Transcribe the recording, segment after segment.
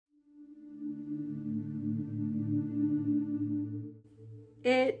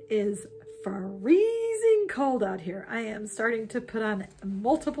It is freezing cold out here. I am starting to put on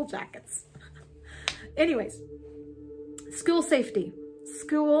multiple jackets. Anyways, school safety.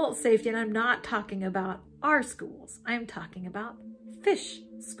 School safety, and I'm not talking about our schools. I'm talking about fish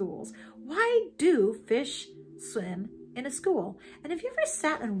schools. Why do fish swim in a school? And have you ever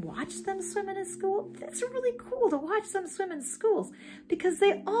sat and watched them swim in a school? It's really cool to watch them swim in schools because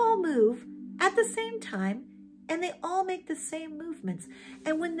they all move at the same time and they all make the same movements.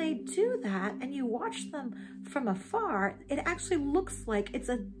 And when they do that and you watch them from afar, it actually looks like it's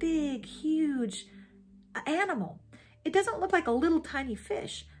a big, huge animal. It doesn't look like a little tiny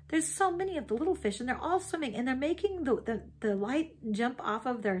fish. There's so many of the little fish and they're all swimming and they're making the light jump off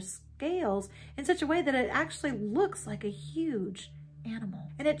of their scales in such a way that it actually looks like a huge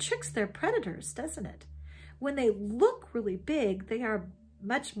animal. And it tricks their predators, doesn't it? When they look really big, they are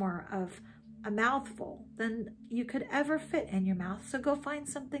much more of a mouthful than you could ever fit in your mouth. So go find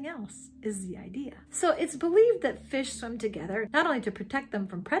something else is the idea. So it's believed that fish swim together, not only to protect them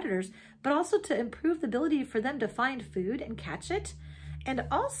from predators, but also to improve the ability for them to find food and catch it. And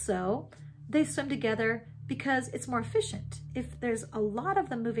also they swim together because it's more efficient. If there's a lot of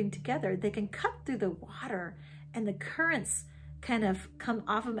them moving together, they can cut through the water and the currents kind of come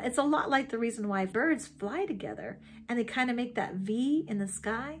off of them. It's a lot like the reason why birds fly together and they kind of make that V in the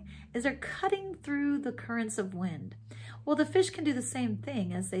sky is they're cutting through the currents of wind. Well, the fish can do the same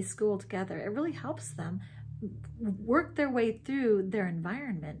thing as they school together. It really helps them work their way through their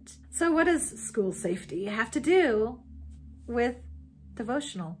environment. So what does school safety have to do with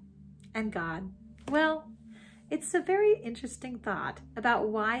devotional and God? Well, it's a very interesting thought about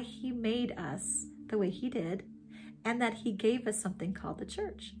why he made us the way he did and that he gave us something called the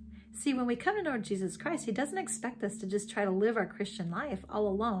church. See, when we come to know Jesus Christ, he doesn't expect us to just try to live our Christian life all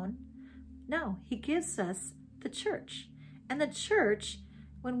alone. No, he gives us the church. And the church,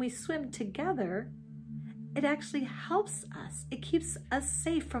 when we swim together, it actually helps us. It keeps us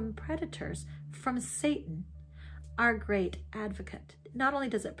safe from predators, from Satan, our great advocate. Not only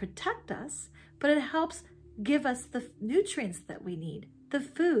does it protect us, but it helps give us the nutrients that we need, the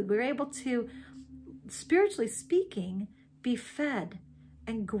food. We're able to, spiritually speaking, be fed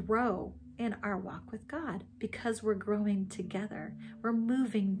and grow in our walk with God because we're growing together. We're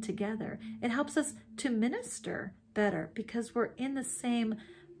moving together. It helps us to minister better because we're in the same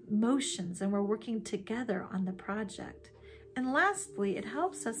motions and we're working together on the project. And lastly, it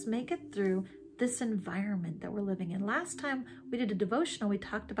helps us make it through this environment that we're living in. Last time we did a devotional, we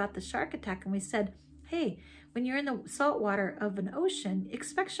talked about the shark attack and we said, hey, when you're in the salt water of an ocean,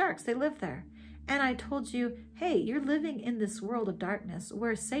 expect sharks, they live there. And I told you, hey, you're living in this world of darkness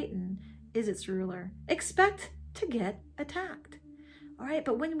where Satan is its ruler. Expect to get attacked. All right,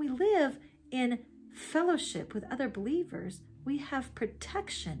 but when we live in fellowship with other believers, we have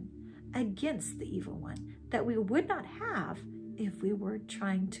protection against the evil one that we would not have if we were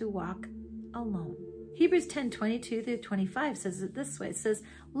trying to walk alone. Hebrews 10:22-25 says it this way. It says,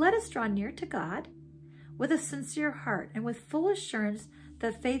 let us draw near to God with a sincere heart and with full assurance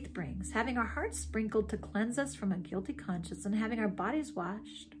that faith brings, having our hearts sprinkled to cleanse us from a guilty conscience and having our bodies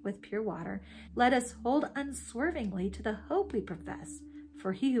washed with pure water. Let us hold unswervingly to the hope we profess,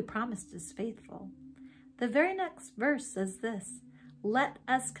 for he who promised is faithful. The very next verse says this, let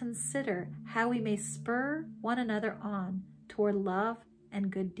us consider how we may spur one another on toward love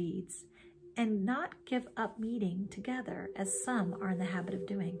and good deeds, and not give up meeting together as some are in the habit of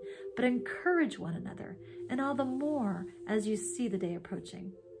doing, but encourage one another, and all the more as you see the day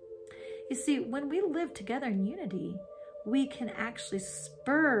approaching. You see, when we live together in unity, we can actually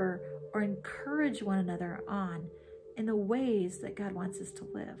spur or encourage one another on in the ways that God wants us to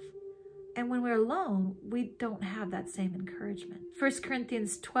live. And when we're alone, we don't have that same encouragement. 1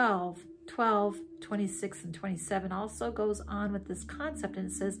 Corinthians 12:26 and 27 also goes on with this concept, and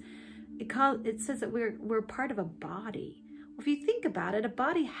it says that we're part of a body. Well, if you think about it, a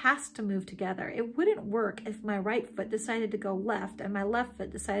body has to move together. It wouldn't work if my right foot decided to go left and my left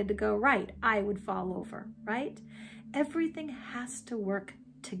foot decided to go right. I would fall over, right? Everything has to work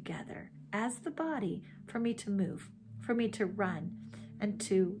together as the body for me to move, for me to run, and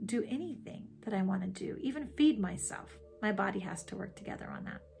to do anything that I want to do, even feed myself. My body has to work together on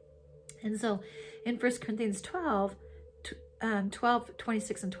that. And so in 1 Corinthians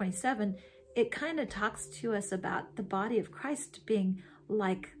 12:26 and 27, it kind of talks to us about the body of Christ being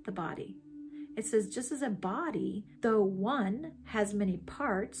like the body. It says, just as a body, though one has many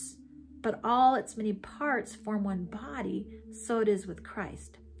parts, but all its many parts form one body, so it is with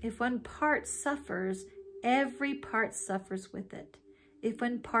Christ. If one part suffers, every part suffers with it. If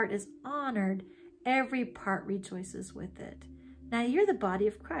one part is honored, every part rejoices with it. Now you're the body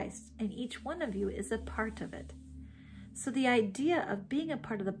of Christ, and each one of you is a part of it. So the idea of being a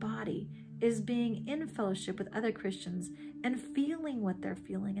part of the body is being in fellowship with other Christians and feeling what they're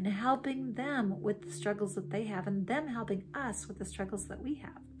feeling and helping them with the struggles that they have and them helping us with the struggles that we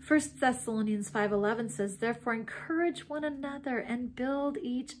have. 1 Thessalonians 5:11 says, therefore encourage one another and build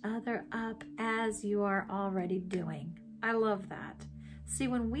each other up as you are already doing. I love that. See,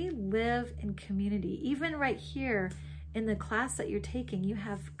 when we live in community, even right here in the class that you're taking, you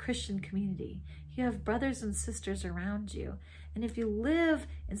have Christian community. You have brothers and sisters around you. And if you live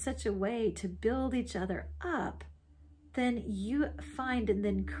in such a way to build each other up, then you find the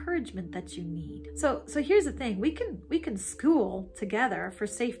encouragement that you need. So here's the thing. We can school together for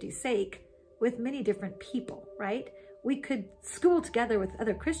safety's sake with many different people, right? We could school together with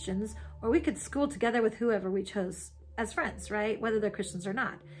other Christians, or we could school together with whoever we chose as friends, right? Whether they're Christians or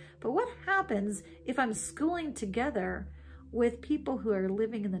not. But what happens if I'm schooling together with people who are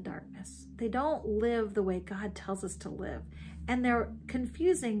living in the darkness? They don't live the way God tells us to live, and they're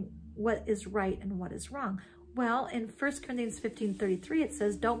confusing what is right and what is wrong. Well, in 1 Corinthians 15:33, it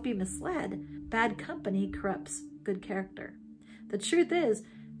says, don't be misled. Bad company corrupts good character. The truth is,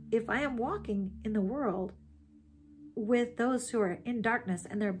 if I am walking in the world with those who are in darkness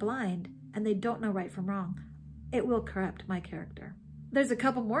and they're blind and they don't know right from wrong, it will corrupt my character. There's a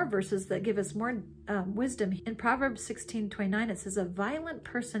couple more verses that give us more wisdom. In Proverbs 16:29, it says, a violent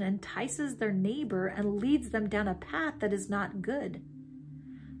person entices their neighbor and leads them down a path that is not good.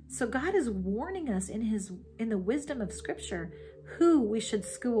 So God is warning us in the wisdom of Scripture who we should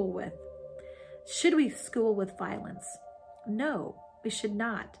school with. Should we school with violence? No, we should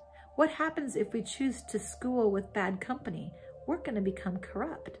not. What happens if we choose to school with bad company? We're going to become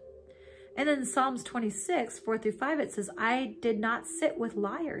corrupt. And in Psalms 26:4-5, it says, I did not sit with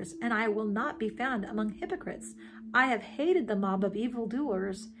liars, and I will not be found among hypocrites. I have hated the mob of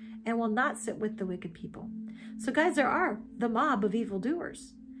evildoers and will not sit with the wicked people. So guys, there are the mob of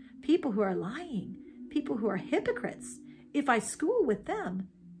evildoers, people who are lying, people who are hypocrites. If I school with them,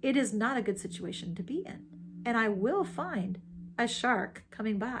 it is not a good situation to be in. And I will find a shark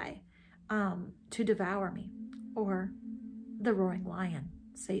coming by to devour me, or the roaring lion,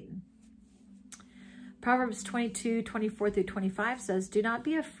 Satan. Proverbs 22:24-25 says, do not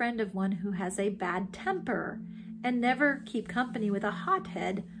be a friend of one who has a bad temper, and never keep company with a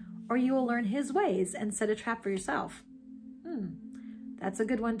hothead, or you will learn his ways and set a trap for yourself. That's a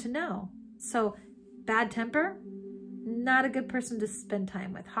good one to know. So bad temper, not a good person to spend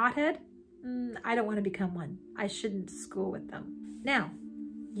time with. Hothead, I don't want to become one. I shouldn't school with them. Now,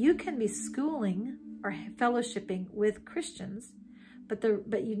 you can be schooling or fellowshipping with Christians,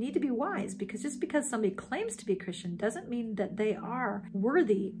 but you need to be wise, because just because somebody claims to be Christian doesn't mean that they are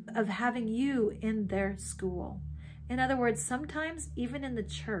worthy of having you in their school. In other words, sometimes even in the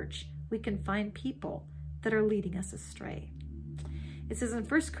church, we can find people that are leading us astray. It says in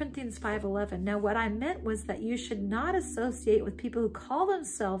 1 Corinthians 5:11, now what I meant was that you should not associate with people who call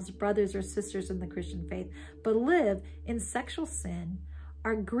themselves brothers or sisters in the Christian faith, but live in sexual sin,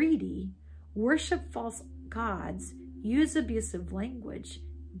 are greedy, worship false gods, use abusive language,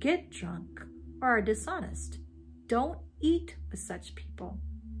 get drunk, or are dishonest. Don't eat with such people.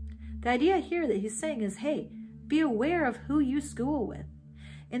 The idea here that he's saying is, hey, be aware of who you school with,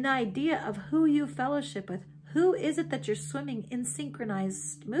 and the idea of who you fellowship with. Who is it that you're swimming in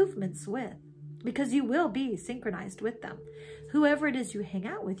synchronized movements with? Because you will be synchronized with them. Whoever it is you hang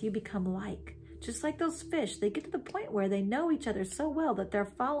out with, you become like. Just like those fish, they get to the point where they know each other so well that they're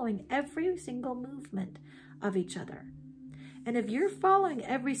following every single movement of each other. And if you're following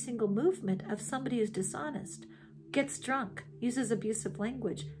every single movement of somebody who's dishonest, gets drunk, uses abusive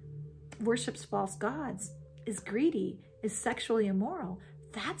language, worships false gods, is greedy, is sexually immoral,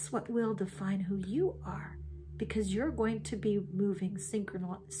 that's what will define who you are, because you're going to be moving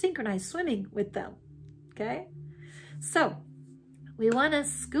synchronized swimming with them, okay? So we want to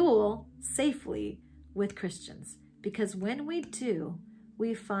school safely with Christians, because when we do,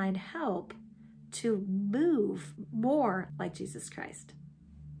 we find help to move more like Jesus Christ.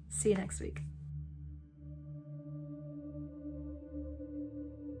 See you next week.